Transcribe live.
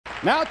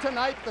Now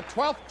tonight, the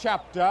 12th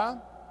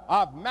chapter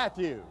of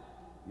Matthew.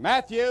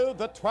 Matthew,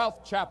 the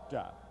 12th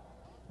chapter.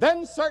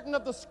 Then certain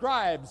of the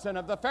scribes and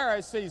of the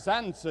Pharisees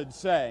answered,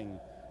 saying,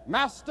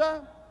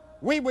 Master,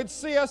 we would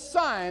see a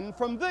sign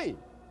from thee.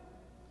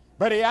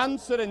 But he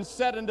answered and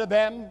said unto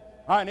them,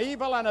 An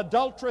evil and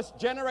adulterous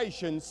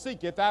generation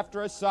seeketh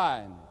after a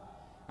sign.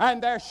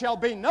 And there shall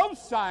be no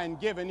sign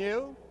given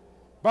you,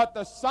 but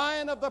the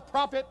sign of the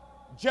prophet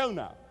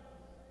Jonah.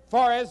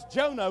 For as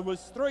Jonah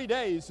was 3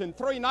 days and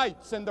 3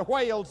 nights in the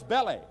whale's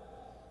belly,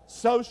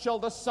 so shall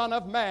the Son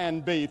of Man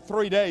be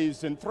 3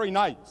 days and 3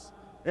 nights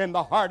in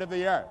the heart of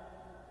the earth.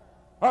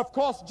 Of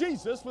course,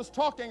 Jesus was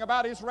talking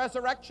about his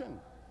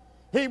resurrection.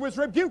 He was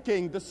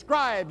rebuking the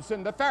scribes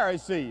and the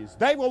Pharisees.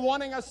 They were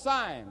wanting a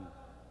sign.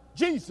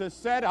 Jesus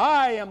said,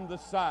 I am the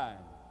sign,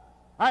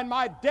 and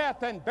my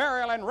death and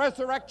burial and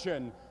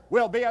resurrection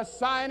will be a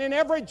sign in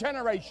every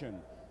generation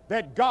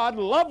that God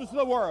loves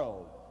the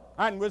world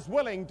and was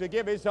willing to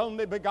give his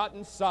only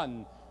begotten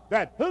Son,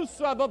 that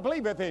whosoever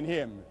believeth in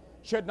him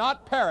should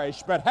not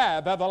perish but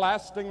have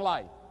everlasting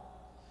life.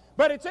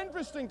 But it's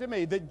interesting to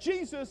me that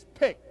Jesus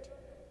picked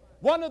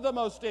one of the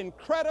most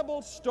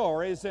incredible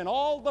stories in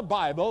all the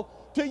Bible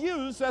to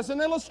use as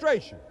an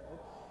illustration.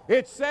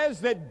 It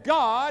says that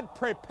God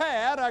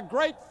prepared a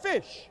great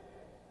fish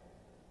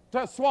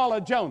to swallow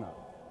Jonah.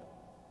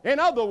 In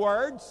other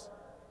words,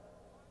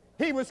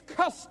 he was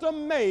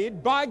custom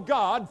made by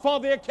God for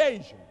the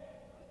occasion.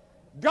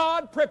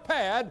 God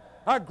prepared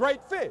a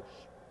great fish.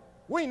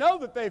 We know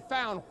that they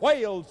found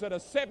whales that are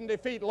 70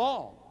 feet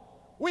long.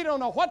 We don't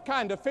know what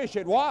kind of fish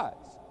it was,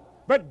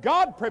 but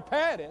God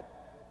prepared it,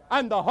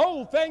 and the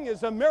whole thing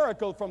is a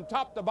miracle from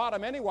top to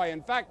bottom anyway.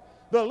 In fact,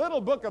 the little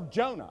book of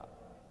Jonah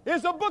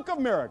is a book of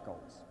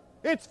miracles.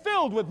 It's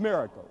filled with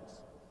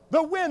miracles.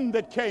 The wind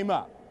that came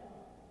up,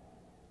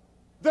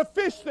 the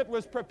fish that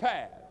was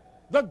prepared,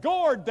 the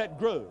gourd that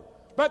grew,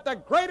 but the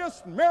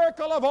greatest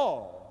miracle of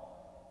all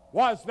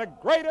was the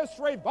greatest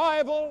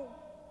revival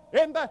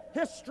in the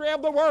history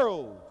of the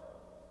world,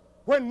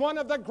 when one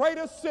of the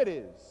greatest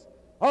cities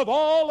of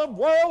all of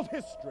world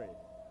history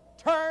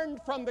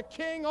turned from the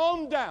king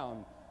on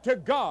down to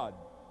God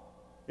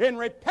in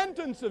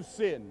repentance of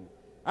sin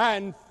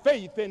and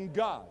faith in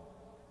God.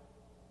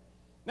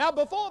 Now,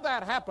 before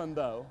that happened,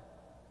 though,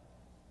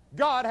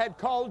 God had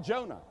called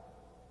Jonah.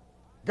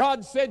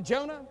 God said,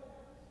 Jonah,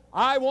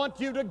 I want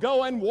you to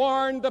go and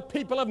warn the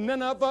people of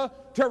Nineveh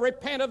to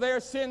repent of their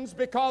sins,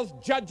 because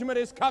judgment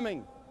is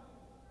coming.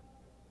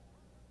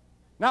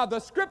 Now the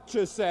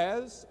scripture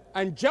says,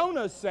 and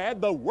Jonah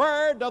said, the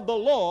word of the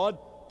Lord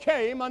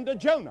came unto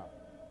Jonah.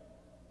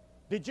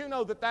 Did you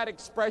know that that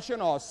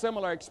expression or a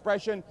similar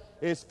expression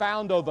is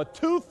found over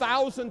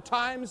 2,000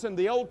 times in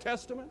the Old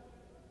Testament?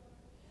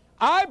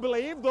 I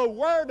believe the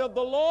word of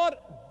the Lord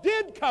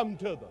did come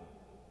to them.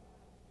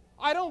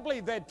 I don't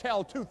believe they'd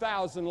tell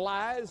 2,000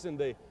 lies in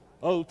the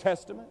Old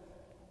Testament.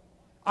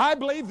 I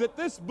believe that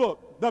this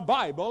book, the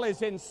Bible,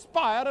 is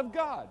inspired of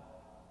God.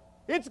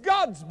 It's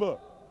God's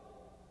book.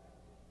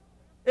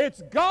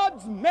 It's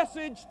God's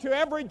message to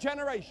every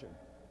generation.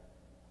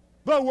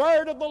 The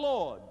word of the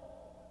Lord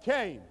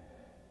came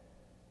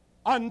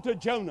unto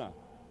Jonah.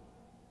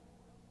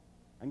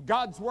 And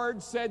God's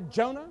word said,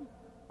 Jonah,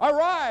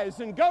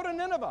 arise and go to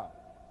Nineveh.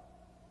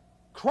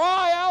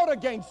 Cry out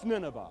against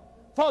Nineveh,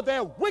 for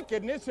their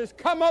wickedness has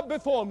come up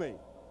before me.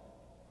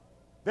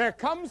 There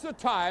comes a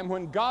time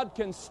when God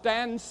can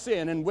stand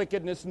sin and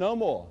wickedness no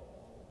more,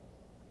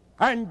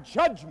 and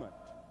judgment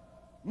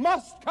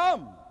must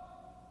come.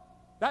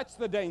 That's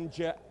the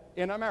danger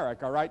in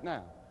America right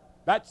now.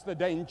 That's the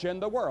danger in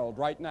the world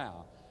right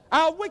now.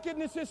 Our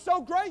wickedness is so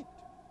great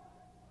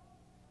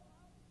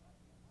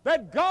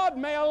that God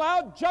may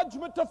allow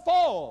judgment to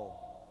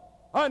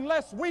fall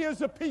unless we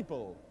as a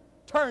people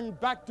turn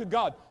back to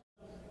God.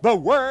 The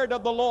word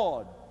of the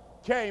Lord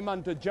came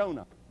unto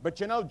Jonah. But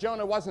you know,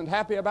 Jonah wasn't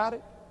happy about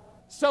it.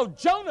 So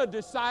Jonah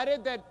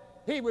decided that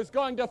he was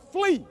going to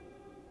flee.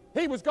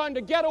 He was going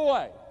to get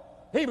away.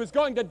 He was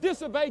going to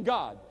disobey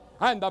God.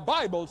 And the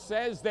Bible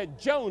says that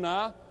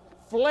Jonah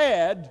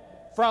fled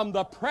from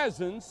the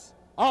presence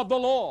of the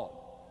Lord.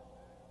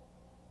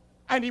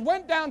 And he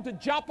went down to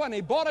Joppa and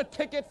he bought a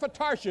ticket for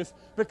Tarshish,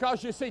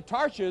 because you see,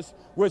 Tarshish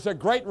was a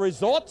great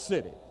resort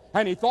city.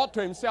 And he thought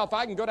to himself,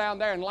 I can go down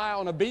there and lie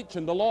on a beach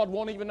and the Lord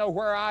won't even know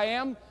where I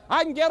am.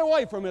 I can get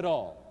away from it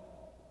all.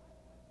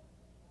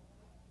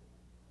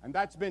 And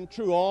that's been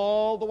true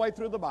all the way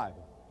through the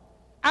Bible.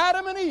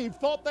 Adam and Eve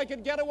thought they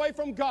could get away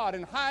from God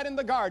and hide in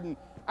the garden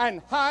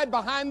and hide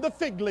behind the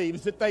fig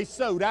leaves that they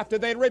sowed after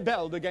they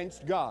rebelled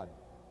against God.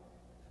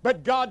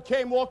 But God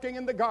came walking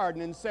in the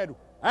garden and said,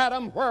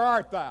 Adam, where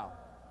art thou?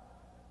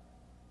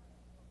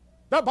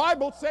 The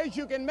Bible says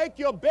you can make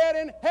your bed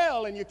in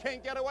hell and you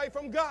can't get away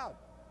from God.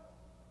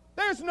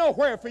 There's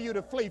nowhere for you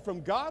to flee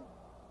from God.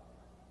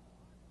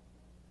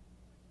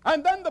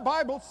 And then the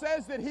Bible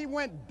says that he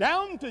went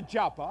down to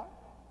Joppa,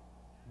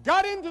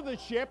 got into the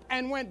ship,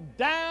 and went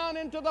down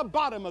into the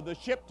bottom of the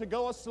ship to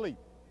go asleep.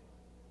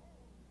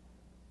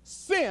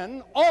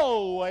 Sin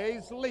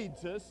always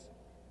leads us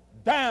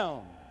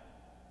down.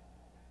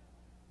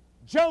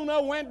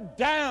 Jonah went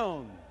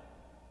down.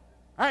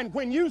 And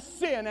when you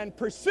sin and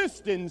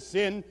persist in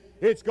sin,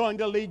 it's going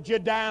to lead you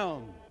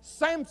down.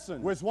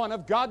 Samson was one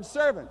of God's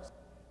servants.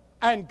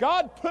 And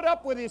God put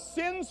up with his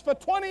sins for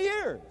 20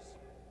 years.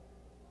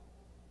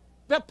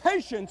 The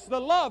patience, the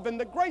love, and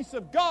the grace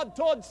of God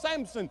toward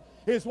Samson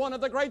is one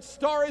of the great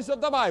stories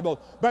of the Bible.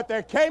 But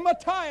there came a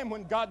time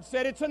when God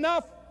said, it's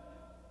enough.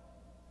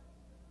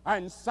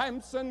 And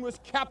Samson was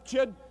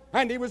captured,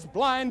 and he was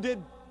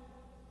blinded.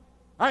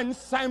 And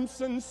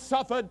Samson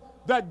suffered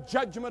the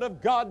judgment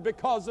of God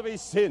because of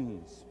his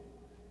sins.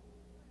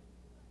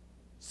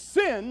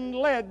 Sin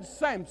led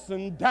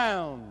Samson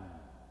down.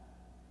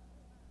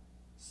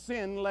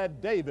 Sin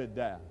led David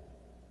down.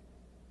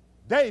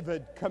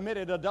 David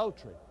committed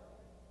adultery.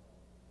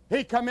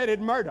 He committed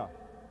murder.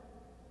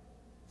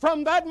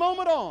 From that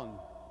moment on,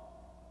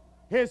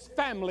 his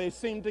family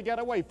seemed to get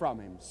away from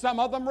him. Some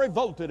of them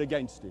revolted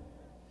against him.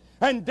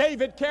 And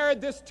David carried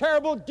this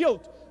terrible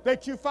guilt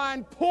that you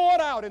find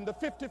poured out in the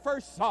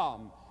 51st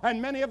Psalm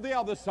and many of the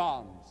other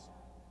Psalms.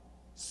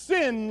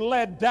 Sin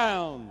led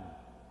down.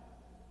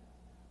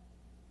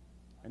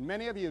 And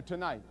many of you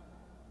tonight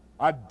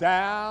are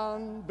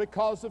down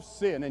because of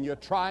sin, and you're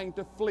trying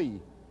to flee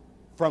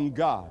from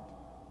God.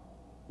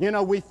 You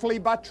know, we flee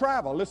by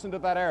travel. Listen to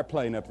that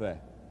airplane up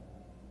there.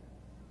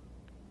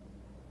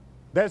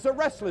 There's a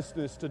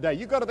restlessness today.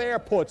 You go to the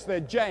airports, they're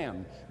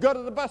jammed. Go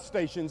to the bus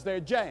stations, they're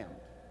jammed.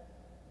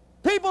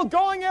 People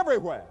going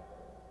everywhere.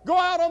 Go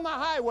out on the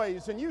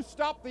highways and you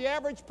stop the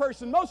average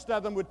person. Most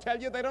of them would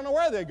tell you they don't know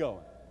where they're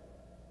going.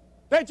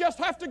 They just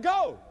have to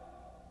go.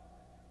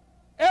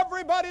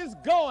 Everybody's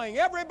going.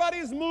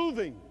 Everybody's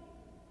moving.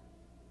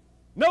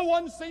 No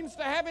one seems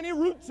to have any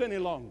roots any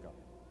longer.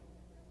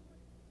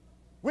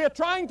 We are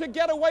trying to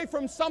get away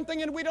from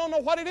something and we don't know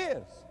what it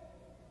is.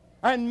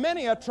 And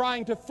many are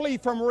trying to flee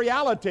from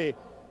reality,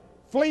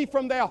 flee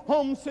from their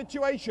home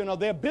situation or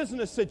their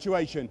business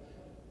situation.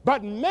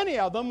 But many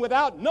of them,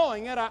 without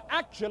knowing it, are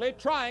actually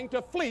trying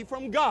to flee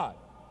from God.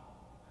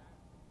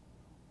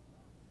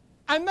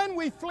 And then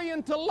we flee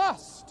into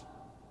lust.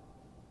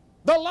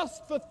 The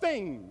lust for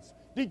things.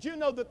 Did you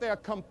know that they're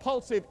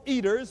compulsive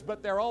eaters,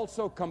 but they're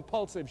also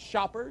compulsive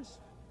shoppers?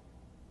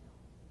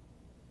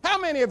 How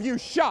many of you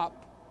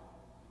shop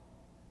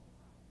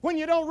when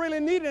you don't really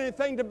need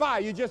anything to buy?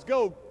 You just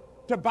go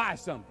to buy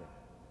something.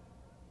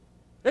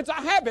 It's a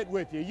habit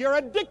with you. You're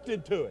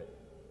addicted to it.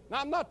 Now,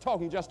 I'm not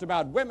talking just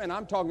about women.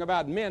 I'm talking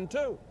about men,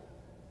 too.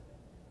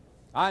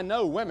 I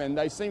know women,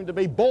 they seem to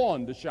be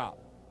born to shop.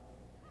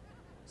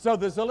 So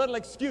there's a little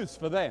excuse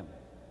for them.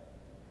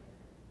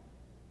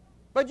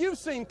 But you've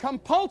seen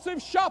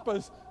compulsive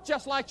shoppers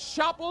just like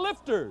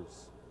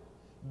shoplifters.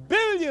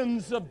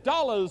 Billions of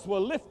dollars were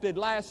lifted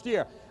last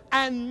year,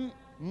 and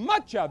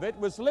much of it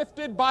was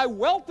lifted by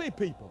wealthy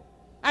people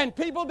and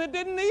people that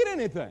didn't need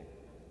anything.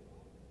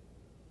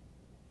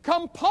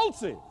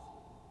 Compulsive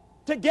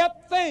to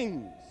get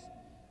things.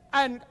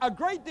 And a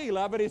great deal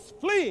of it is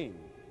fleeing.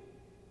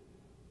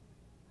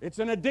 It's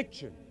an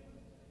addiction.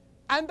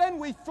 And then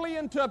we flee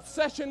into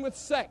obsession with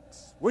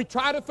sex. We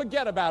try to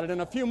forget about it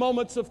in a few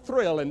moments of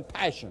thrill and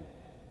passion.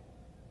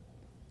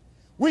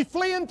 We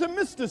flee into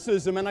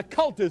mysticism and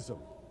occultism,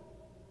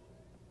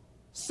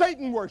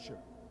 Satan worship,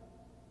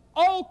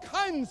 all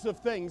kinds of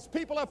things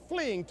people are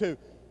fleeing to.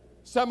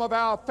 Some of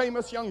our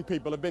famous young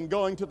people have been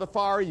going to the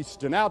Far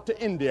East and out to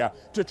India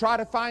to try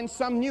to find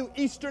some new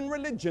Eastern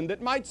religion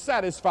that might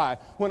satisfy,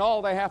 when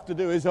all they have to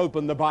do is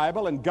open the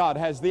Bible and God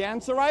has the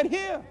answer right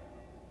here.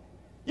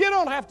 You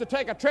don't have to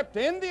take a trip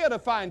to India to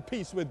find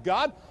peace with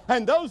God,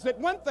 and those that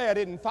went there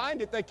didn't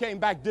find it. They came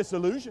back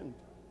disillusioned.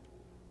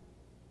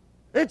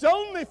 It's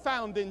only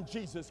found in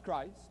Jesus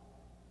Christ.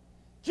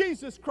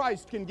 Jesus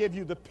Christ can give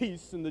you the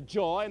peace and the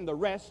joy and the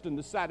rest and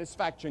the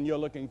satisfaction you're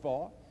looking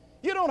for.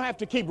 You don't have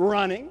to keep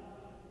running.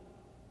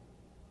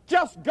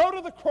 Just go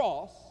to the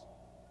cross,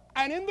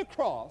 and in the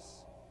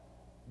cross,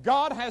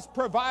 God has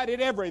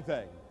provided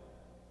everything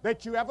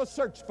that you ever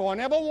searched for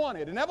and ever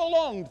wanted and ever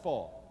longed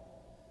for.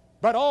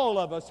 But all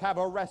of us have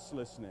a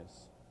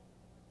restlessness.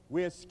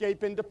 We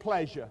escape into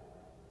pleasure.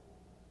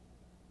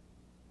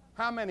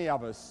 How many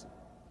of us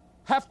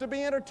have to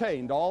be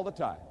entertained all the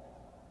time?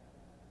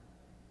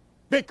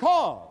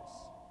 Because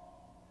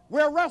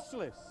we're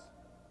restless.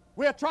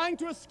 We're trying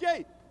to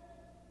escape.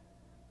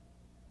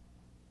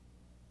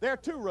 There are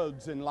two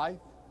roads in life.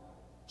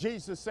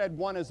 Jesus said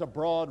one is a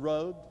broad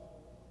road.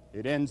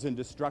 It ends in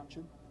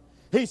destruction.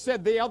 He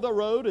said the other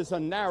road is a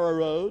narrow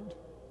road.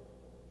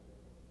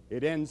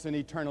 It ends in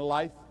eternal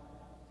life.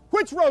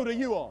 Which road are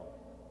you on?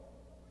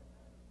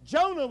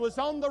 Jonah was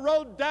on the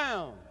road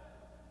down.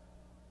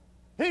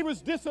 He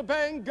was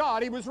disobeying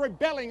God. He was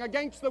rebelling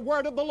against the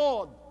word of the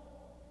Lord.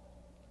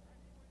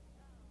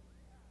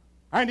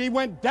 And he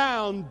went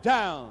down,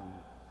 down.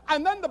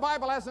 And then the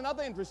Bible has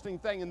another interesting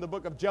thing in the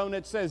book of Jonah.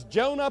 It says,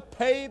 Jonah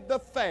paid the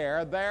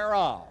fare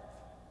thereof.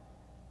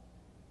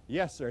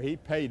 Yes, sir, he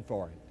paid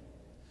for it.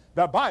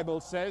 The Bible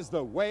says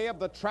the way of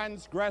the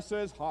transgressor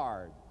is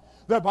hard.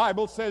 The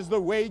Bible says the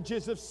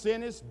wages of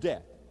sin is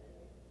death.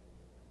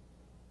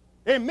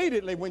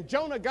 Immediately when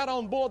Jonah got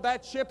on board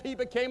that ship, he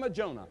became a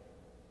Jonah.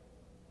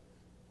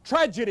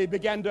 Tragedy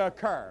began to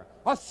occur.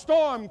 A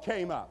storm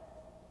came up.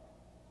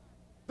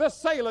 The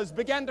sailors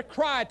began to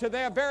cry to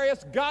their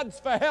various gods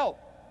for help.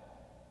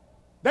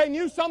 They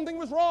knew something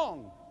was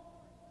wrong.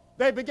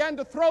 They began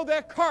to throw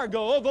their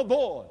cargo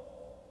overboard.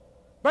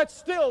 But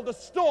still the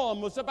storm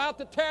was about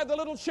to tear the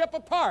little ship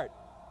apart.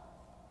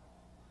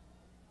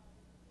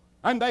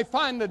 And they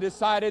finally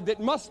decided that it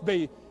must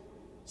be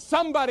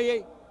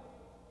somebody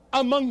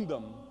among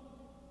them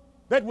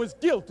that was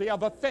guilty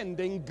of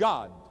offending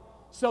God.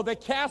 So they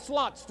cast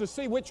lots to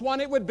see which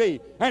one it would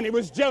be, and it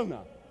was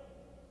Jonah.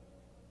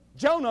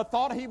 Jonah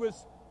thought he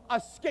was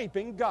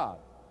escaping God.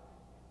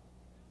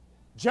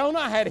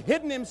 Jonah had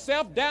hidden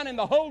himself down in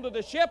the hold of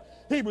the ship.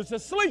 He was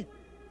asleep.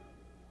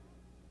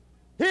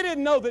 He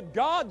didn't know that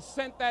God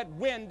sent that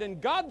wind,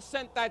 and God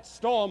sent that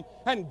storm,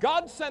 and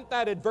God sent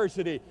that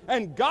adversity,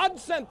 and God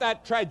sent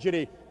that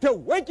tragedy to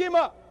wake him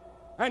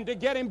up and to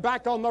get him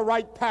back on the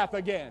right path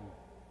again.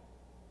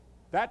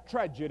 That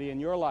tragedy in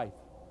your life,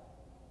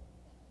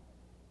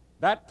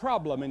 that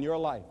problem in your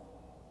life,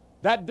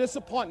 that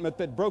disappointment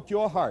that broke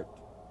your heart,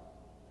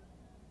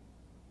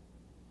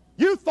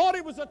 you thought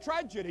it was a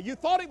tragedy. You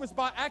thought it was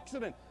by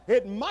accident.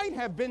 It might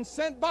have been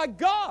sent by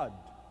God.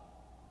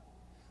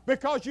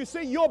 Because you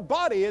see, your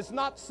body is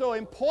not so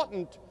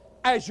important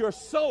as your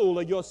soul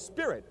or your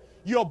spirit.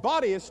 Your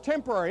body is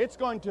temporary. It's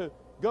going to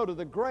go to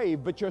the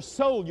grave, but your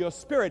soul, your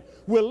spirit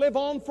will live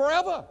on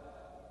forever.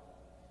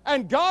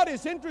 And God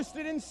is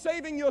interested in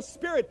saving your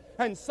spirit,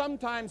 and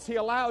sometimes He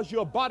allows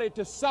your body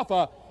to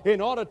suffer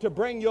in order to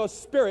bring your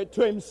spirit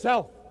to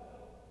Himself.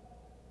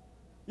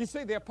 You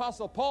see, the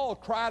Apostle Paul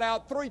cried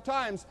out 3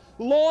 times,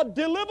 "Lord,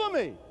 deliver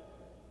me."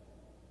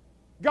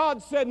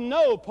 God said,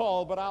 "No,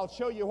 Paul, but I'll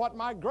show you what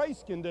my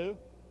grace can do."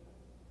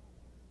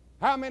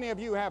 How many of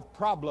you have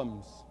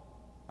problems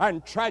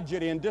and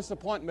tragedy and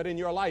disappointment in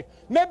your life?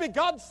 Maybe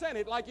God sent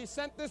it like He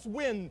sent this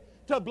wind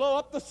to blow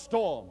up the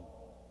storm,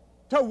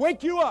 to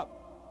wake you up,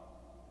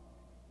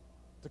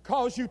 to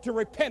cause you to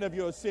repent of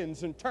your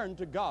sins and turn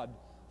to God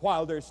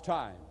while there's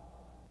time.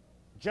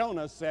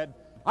 Jonah said,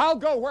 "I'll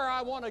go where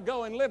I want to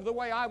go and live the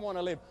way I want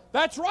to live."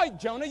 That's right,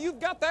 Jonah, you've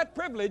got that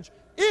privilege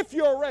if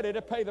you're ready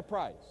to pay the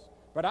price.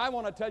 But I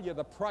want to tell you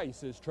the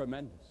price is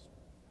tremendous.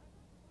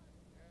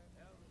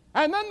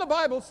 And then the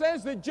Bible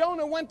says that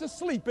Jonah went to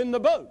sleep in the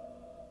boat.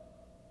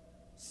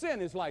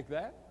 Sin is like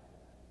that.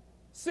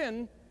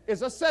 Sin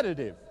is a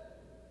sedative.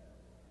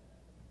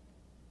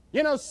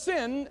 You know,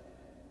 sin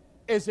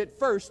is at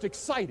first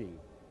exciting.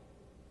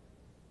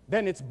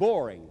 Then it's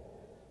boring.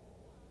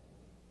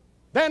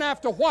 Then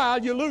after a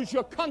while you lose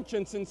your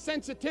conscience and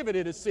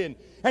sensitivity to sin,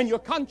 and your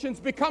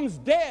conscience becomes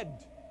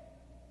dead.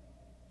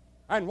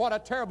 And what a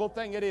terrible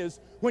thing it is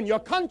when your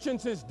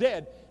conscience is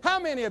dead. How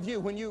many of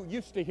you, when you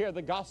used to hear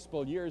the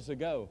gospel years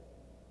ago,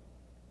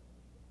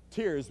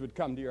 tears would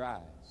come to your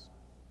eyes?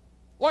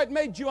 Or it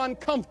made you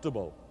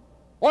uncomfortable,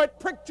 or it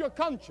pricked your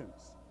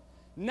conscience.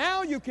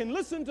 Now you can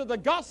listen to the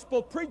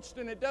gospel preached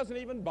and it doesn't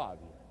even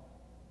bother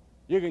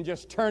you. You can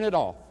just turn it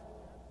off.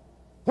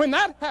 When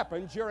that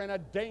happens, you're in a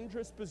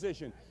dangerous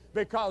position,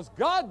 because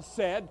God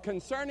said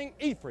concerning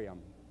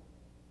Ephraim,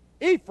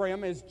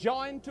 Ephraim is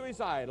joined to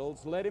his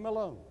idols, let him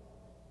alone.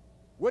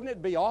 Wouldn't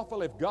it be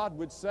awful if God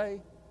would say,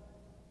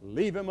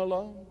 leave him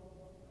alone?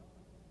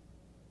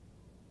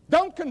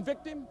 Don't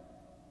convict him.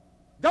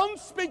 Don't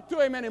speak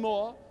to him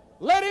anymore.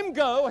 Let him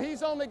go.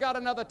 He's only got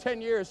another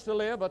 10 years to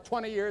live or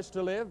 20 years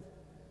to live.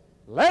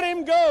 Let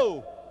him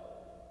go.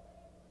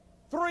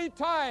 3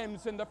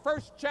 times in the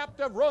first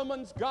chapter of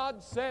Romans,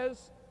 God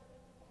says,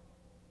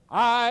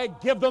 I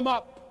give them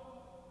up.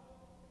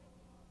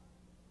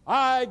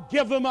 I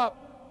give them up.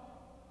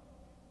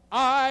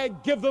 I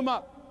give them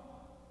up.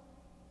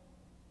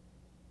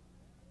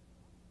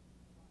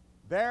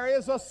 There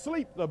is a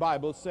sleep, the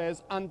Bible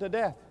says, unto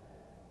death.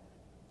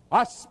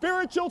 A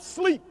spiritual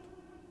sleep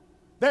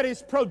that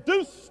is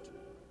produced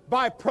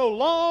by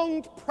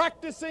prolonged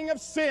practicing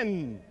of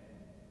sin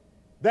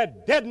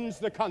that deadens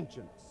the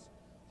conscience,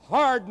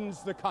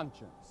 hardens the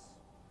conscience.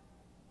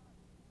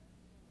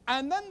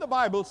 And then the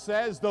Bible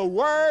says, the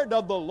word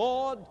of the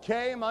Lord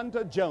came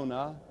unto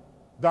Jonah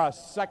the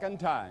second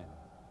time.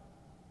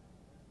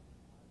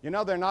 You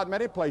know, there are not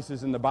many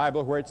places in the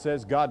Bible where it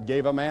says God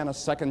gave a man a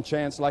second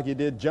chance like He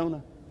did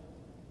Jonah.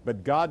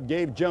 But God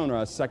gave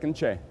Jonah a second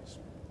chance.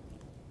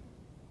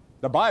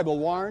 The Bible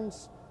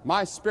warns,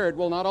 my spirit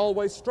will not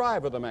always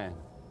strive with a man.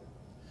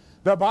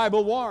 The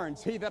Bible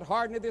warns, he that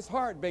hardeneth his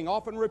heart, being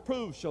often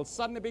reproved, shall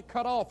suddenly be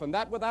cut off, and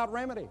that without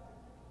remedy.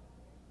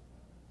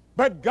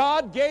 But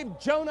God gave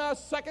Jonah a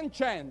second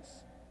chance.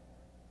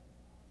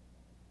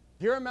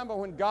 Do you remember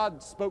when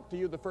God spoke to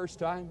you the first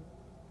time?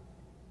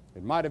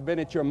 It might have been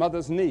at your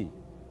mother's knee.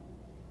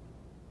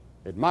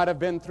 It might have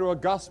been through a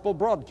gospel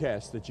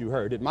broadcast that you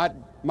heard. It might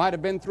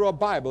have been through a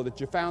Bible that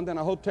you found in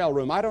a hotel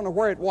room. I don't know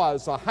where it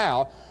was or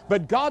how,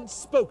 but God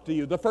spoke to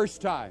you the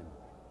first time.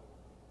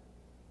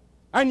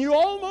 And you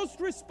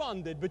almost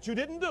responded, but you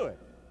didn't do it.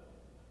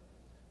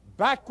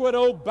 Backward,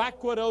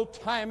 oh,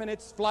 time in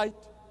its flight.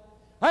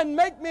 and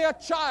make me a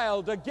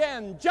child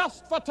again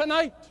just for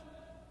tonight.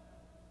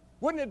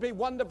 Wouldn't it be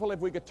wonderful if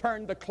we could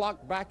turn the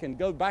clock back and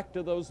go back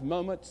to those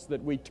moments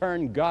that we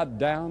turned God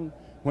down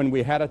when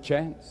we had a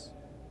chance?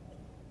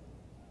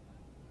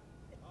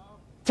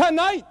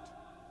 Tonight,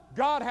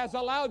 God has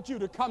allowed you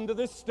to come to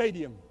this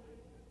stadium.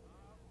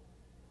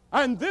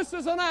 And this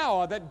is an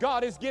hour that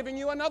God is giving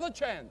you another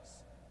chance,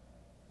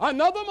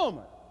 another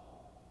moment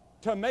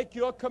to make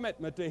your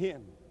commitment to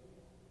Him.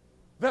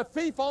 The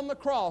thief on the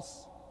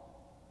cross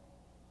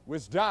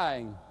was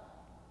dying,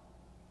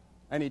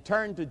 and he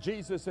turned to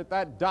Jesus at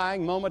that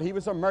dying moment. He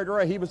was a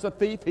murderer. He was a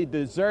thief. He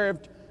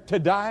deserved to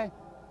die.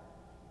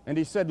 And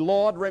he said,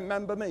 Lord,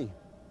 remember me.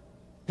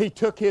 He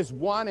took his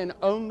one and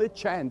only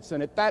chance,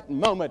 and at that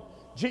moment,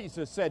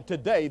 Jesus said,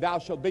 today thou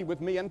shalt be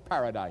with me in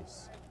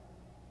paradise.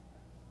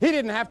 He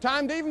didn't have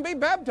time to even be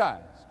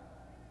baptized.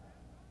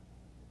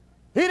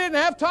 He didn't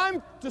have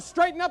time to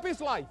straighten up his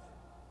life.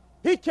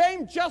 He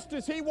came just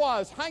as he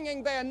was,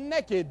 hanging there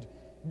naked,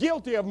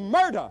 guilty of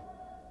murder,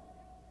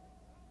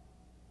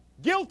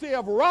 guilty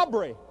of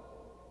robbery,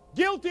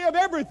 guilty of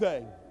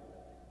everything.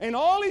 And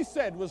all he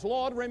said was,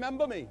 Lord,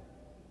 remember me.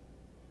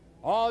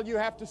 All you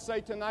have to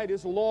say tonight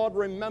is, Lord,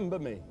 remember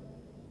me.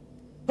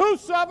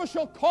 Whosoever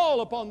shall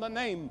call upon the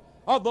name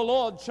of the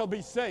Lord shall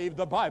be saved,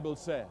 the Bible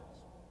says.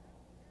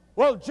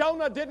 Well,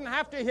 Jonah didn't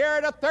have to hear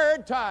it a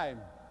third time,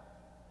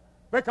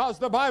 because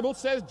the Bible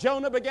says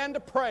Jonah began to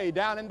pray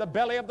down in the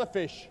belly of the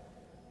fish.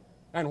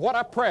 And what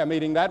a prayer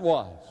meeting that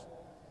was.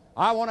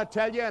 I want to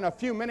tell you, in a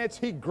few minutes,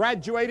 he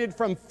graduated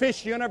from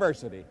Fish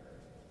University.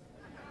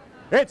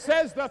 It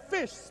says the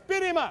fish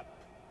spit him up.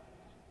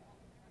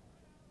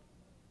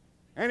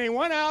 And he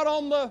went out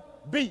on the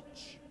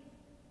beach.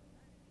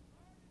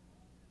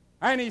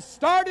 And he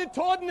started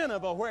toward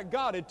Nineveh, where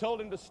God had told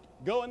him to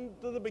go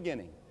into the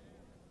beginning.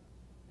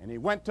 And he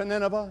went to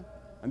Nineveh,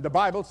 and the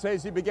Bible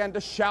says he began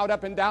to shout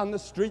up and down the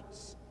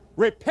streets,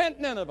 repent,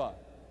 Nineveh.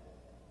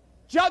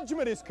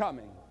 Judgment is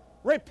coming.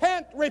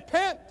 Repent,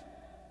 repent.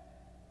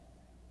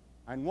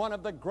 And one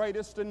of the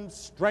greatest and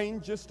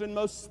strangest and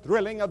most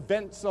thrilling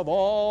events of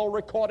all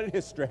recorded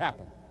history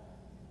happened.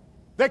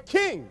 The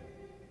king,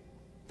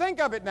 think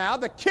of it now,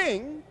 the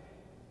king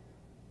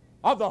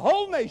of the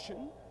whole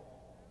nation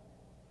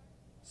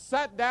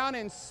sat down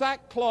in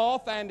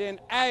sackcloth and in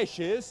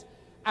ashes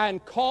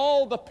and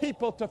called the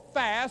people to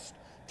fast,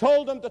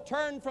 told them to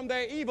turn from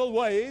their evil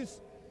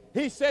ways.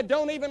 He said,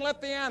 don't even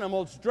let the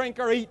animals drink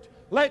or eat.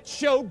 Let's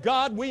show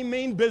God we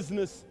mean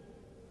business.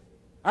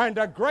 And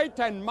a great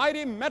and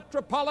mighty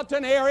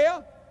metropolitan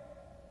area,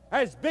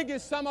 as big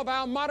as some of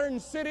our modern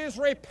cities,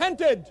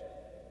 repented.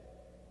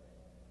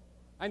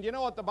 And you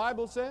know what the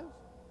Bible says?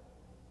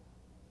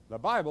 The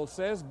Bible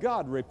says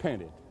God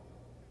repented.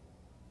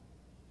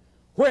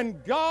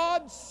 When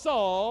God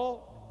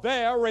saw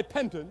their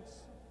repentance,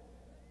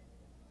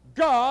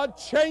 God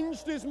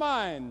changed his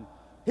mind.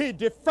 He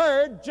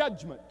deferred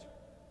judgment.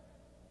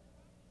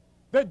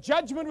 The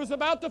judgment was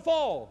about to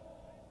fall.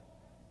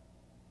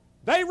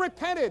 They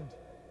repented.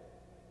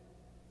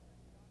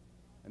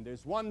 And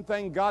there's one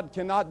thing God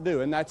cannot do,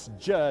 and that's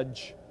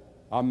judge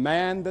a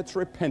man that's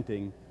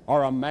repenting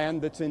or a man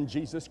that's in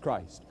Jesus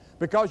Christ.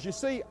 Because you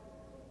see,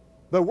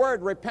 the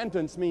word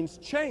repentance means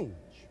change.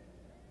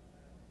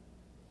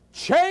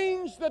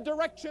 Change the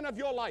direction of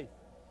your life.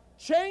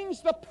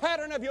 Change the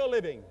pattern of your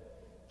living.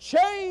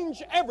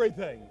 Change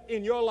everything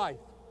in your life.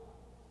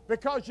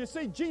 Because you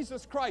see,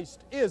 Jesus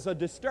Christ is a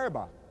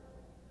disturber.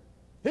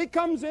 He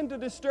comes in to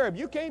disturb.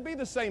 You can't be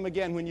the same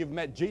again when you've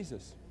met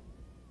Jesus.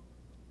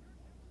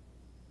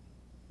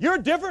 You're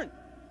different.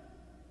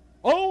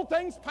 Old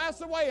things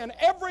pass away and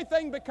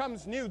everything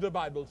becomes new, the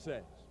Bible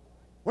says,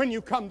 when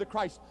you come to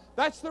Christ.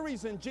 That's the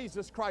reason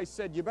Jesus Christ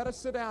said, you better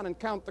sit down and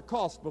count the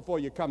cost before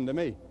you come to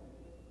me.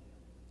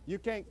 You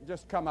can't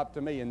just come up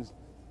to me and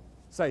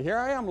say, here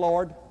I am,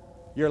 Lord.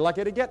 You're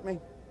lucky to get me.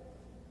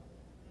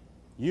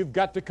 You've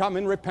got to come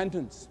in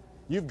repentance.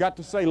 You've got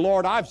to say,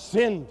 Lord, I've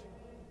sinned.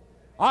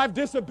 I've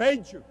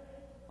disobeyed you.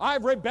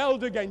 I've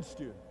rebelled against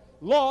you.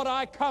 Lord,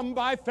 I come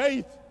by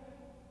faith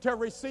to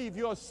receive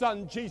your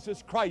Son,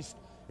 Jesus Christ,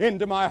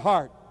 into my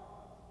heart.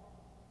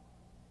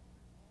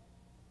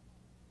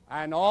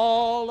 And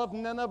all of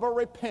Nineveh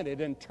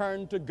repented and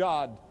turned to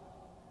God.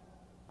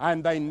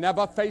 And they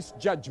never faced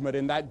judgment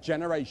in that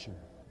generation.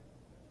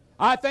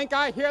 I think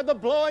I hear the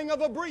blowing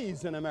of a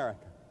breeze in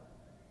America.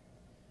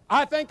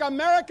 I think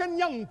American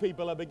young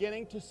people are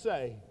beginning to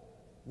say,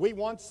 we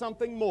want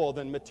something more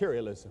than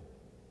materialism.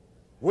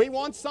 We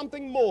want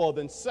something more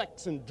than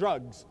sex and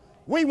drugs.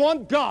 We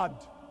want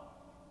God.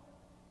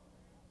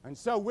 And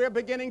so we're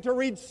beginning to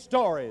read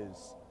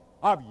stories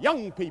of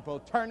young people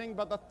turning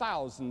by the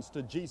thousands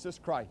to Jesus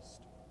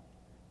Christ.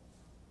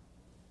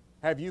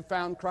 Have you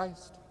found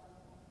Christ?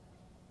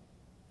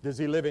 Does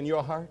he live in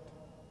your heart?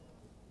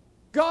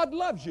 God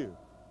loves you.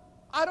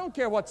 I don't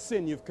care what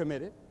sin you've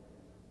committed.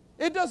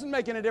 It doesn't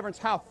make any difference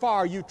how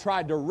far you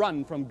tried to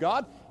run from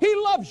God. He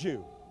loves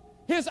you.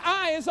 His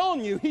eye is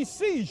on you. He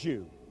sees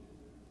you.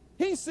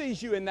 He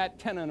sees you in that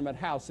tenement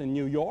house in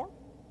New York.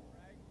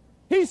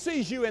 He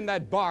sees you in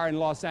that bar in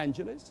Los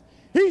Angeles.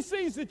 He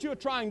sees that you're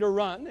trying to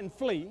run and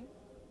flee.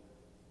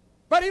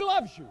 But He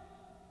loves you.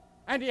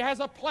 And He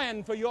has a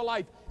plan for your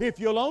life if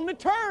you'll only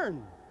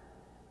turn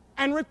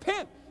and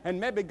repent. And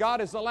maybe God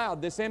has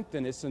allowed this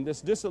emptiness and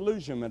this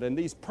disillusionment and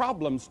these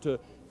problems to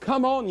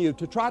come on you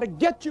to try to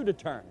get you to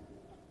turn.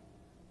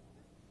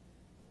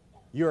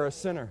 You're a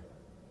sinner.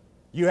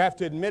 You have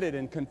to admit it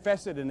and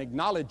confess it and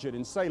acknowledge it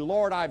and say,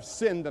 Lord, I've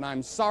sinned and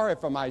I'm sorry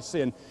for my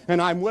sin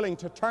and I'm willing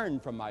to turn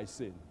from my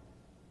sin.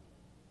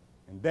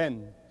 And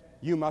then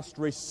you must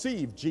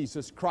receive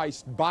Jesus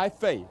Christ by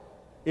faith.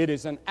 It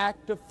is an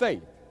act of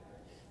faith.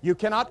 You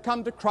cannot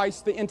come to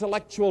Christ the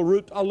intellectual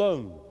route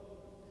alone.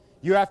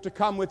 You have to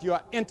come with your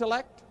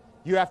intellect.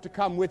 You have to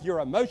come with your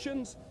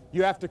emotions.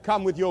 You have to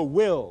come with your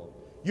will.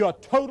 Your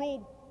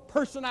total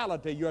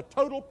personality, your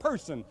total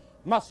person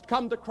must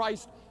come to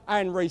Christ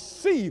and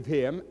receive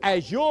Him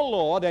as your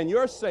Lord and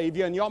your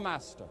Savior and your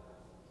Master.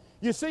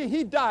 You see,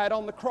 He died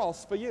on the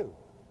cross for you.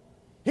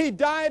 He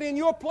died in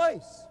your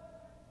place.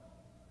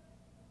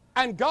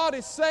 And God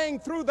is saying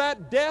through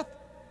that death,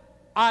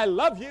 I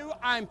love you.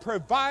 I'm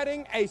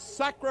providing a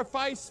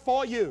sacrifice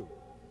for you.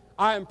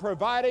 I am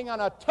providing an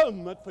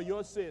atonement for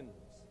your sins.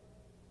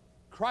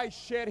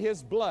 Christ shed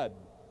His blood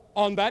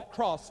on that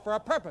cross for a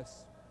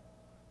purpose.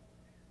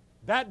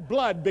 That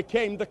blood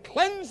became the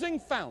cleansing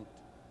fount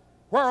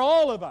where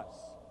all of us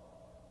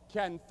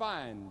can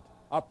find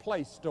a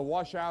place to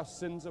wash our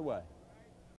sins away.